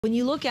When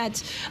you look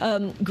at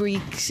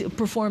Greek's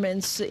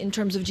performance in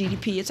terms of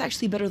GDP, it's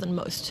actually better than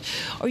most.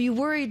 Are you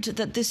worried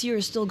that this year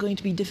is still going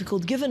to be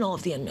difficult given all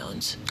of the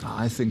unknowns?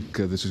 I think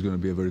this is going to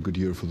be a very good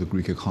year for the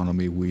Greek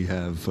economy. We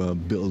have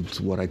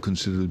built what I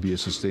consider to be a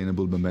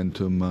sustainable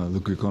momentum. The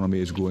Greek economy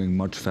is growing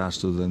much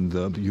faster than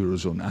the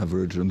Eurozone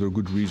average, and there are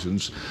good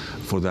reasons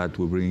for that.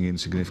 We're bringing in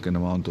significant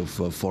amount of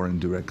foreign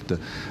direct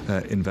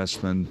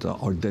investment.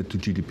 Our debt to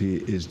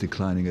GDP is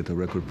declining at a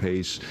record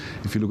pace.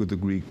 If you look at the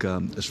Greek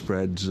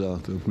spreads,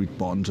 the Greek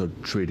bonds are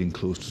trading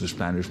close to the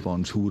Spanish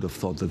bonds. Who would have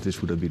thought that this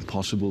would have been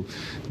possible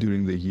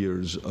during the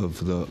years of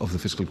the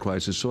fiscal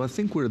crisis? So I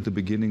think we're at the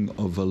beginning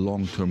of a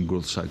long-term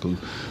growth cycle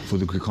for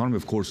the Greek economy.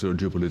 Of course, there are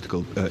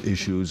geopolitical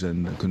issues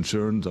and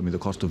concerns. I mean, the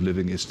cost of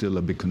living is still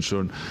a big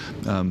concern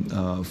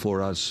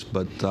for us,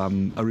 but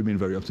I remain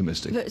very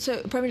optimistic.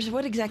 So, Prime Minister,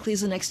 what exactly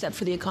is the next step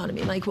for the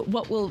economy? Like,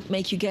 what will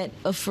make you get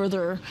a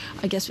further,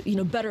 I guess,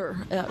 better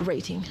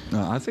rating?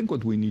 I think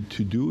what we need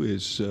to do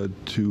is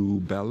to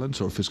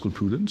balance our fiscal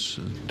prudence,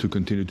 to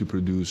continue to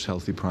produce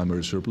healthy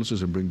primary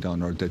surpluses and bring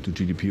down our debt to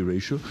GDP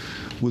ratio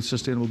with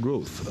sustainable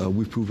growth.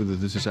 We've proven that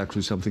this is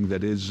actually something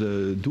that is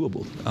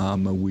doable.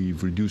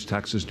 We've reduced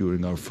taxes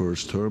during our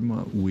first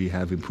term. We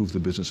have improved the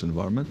business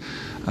environment.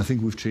 I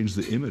think we've changed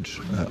the image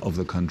of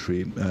the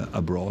country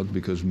abroad,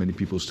 because many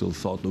people still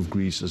thought of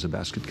Greece as a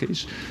basket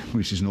case.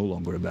 Greece is no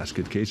longer a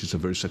basket case. It's a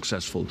very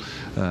successful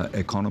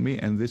economy,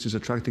 and this is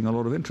attracting a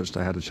lot of interest.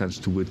 I had a chance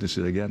to witness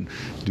it again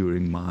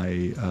during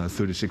my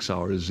 36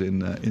 hours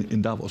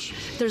in Davos.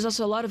 There's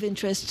also a lot of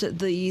interest.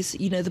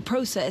 The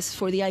process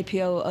for the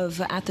IPO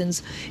of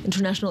Athens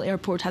International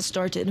Airport has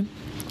started.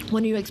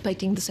 When are you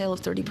expecting the sale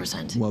of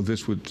 30%? Well,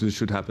 this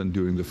should happen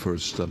during the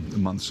first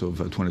months of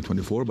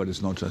 2024, but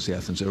it's not just the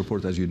Athens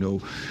airport. As you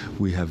know,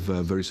 we have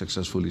very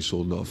successfully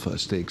sold off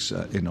stakes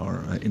in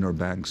our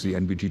banks. The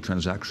NBG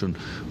transaction,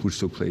 which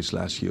took place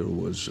last year,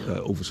 was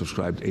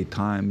oversubscribed 8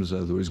 times.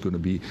 There is going to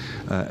be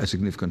a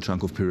significant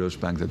chunk of Piraeus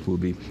Bank that will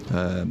be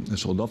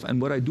sold off.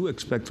 And what I do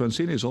expect,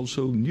 Francine, is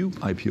also new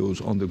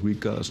IPOs on the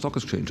Greek stock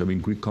exchange. I mean,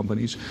 Greek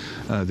companies,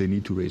 they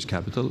need to raise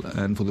capital,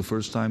 and for the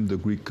first time, the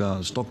Greek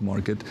stock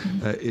market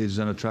is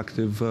an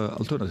attractive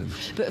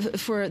alternative. But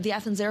for the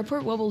Athens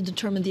airport, what will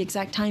determine the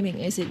exact timing?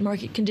 Is it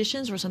market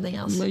conditions or something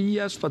else?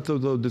 Yes, but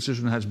the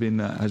decision has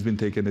been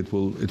taken. It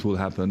will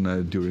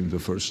happen during the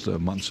first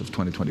months of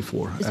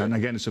 2024. And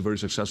again, it's a very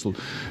successful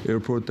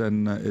airport,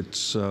 and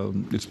it's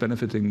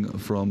benefiting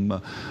from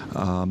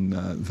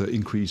the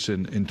increase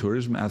in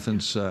tourism.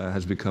 Athens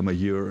has become a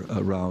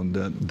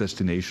year-round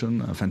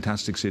destination, a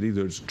fantastic city.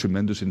 There's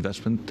tremendous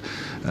investment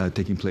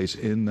taking place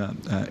in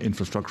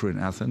infrastructure in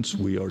Athens.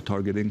 We are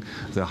targeting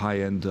the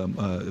high-end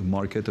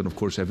market, and of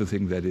course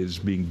everything that is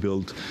being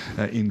built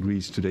in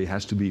Greece today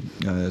has to be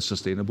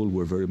sustainable.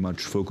 We're very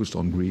much focused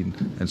on green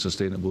and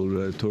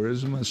sustainable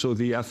tourism. So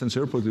the Athens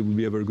airport will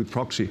be a very good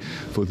proxy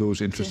for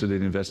those interested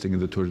in investing in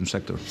the tourism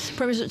sector.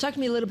 Prime Minister, talk to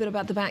me a little bit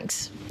about the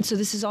banks. So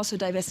this is also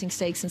divesting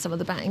stakes in some of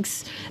the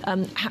banks.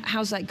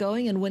 How's that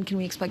going, and when can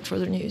we expect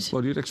further news?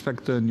 Well, you'd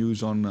expect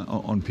news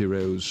on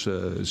Piraeus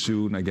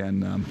soon.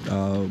 Again,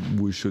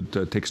 we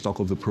should take stock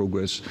of the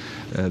progress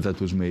that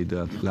was made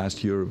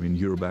last year. I mean,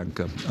 Eurobank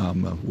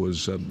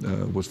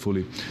was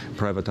fully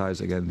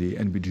privatized. Again, the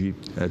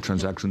NBG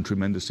transaction,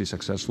 tremendously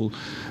successful.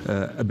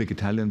 A big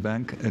Italian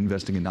bank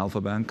investing in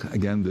Alpha Bank.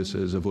 Again, this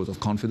is a vote of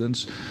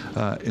confidence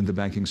in the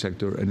banking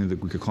sector and in the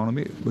Greek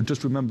economy. But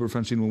just remember,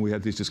 Francine, when we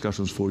had these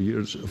discussions 4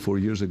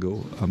 years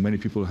ago, many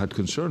people had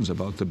concerns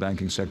about the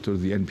banking sector,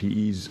 the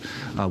NPEs.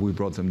 We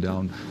brought them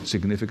down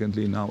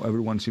significantly. Now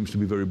everyone seems to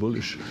be very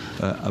bullish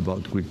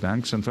about Greek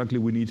banks, and frankly,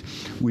 we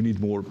need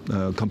more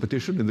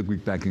competition in the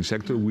Greek banking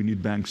sector. We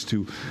need banks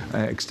to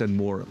extend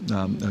more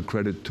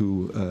credit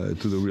to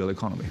the real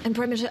economy. And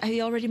Prime Minister, have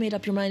you already made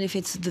up your mind if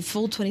it's the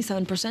full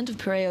 27% of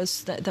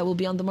Piraeus that will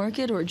be on the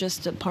market, or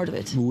just a part of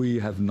it? We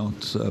have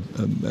not.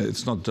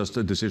 It's not just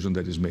a decision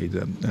that is made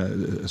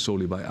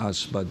solely by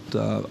us, but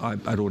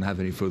I don't have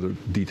any further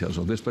details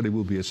on this, but it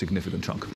will be a significant chunk.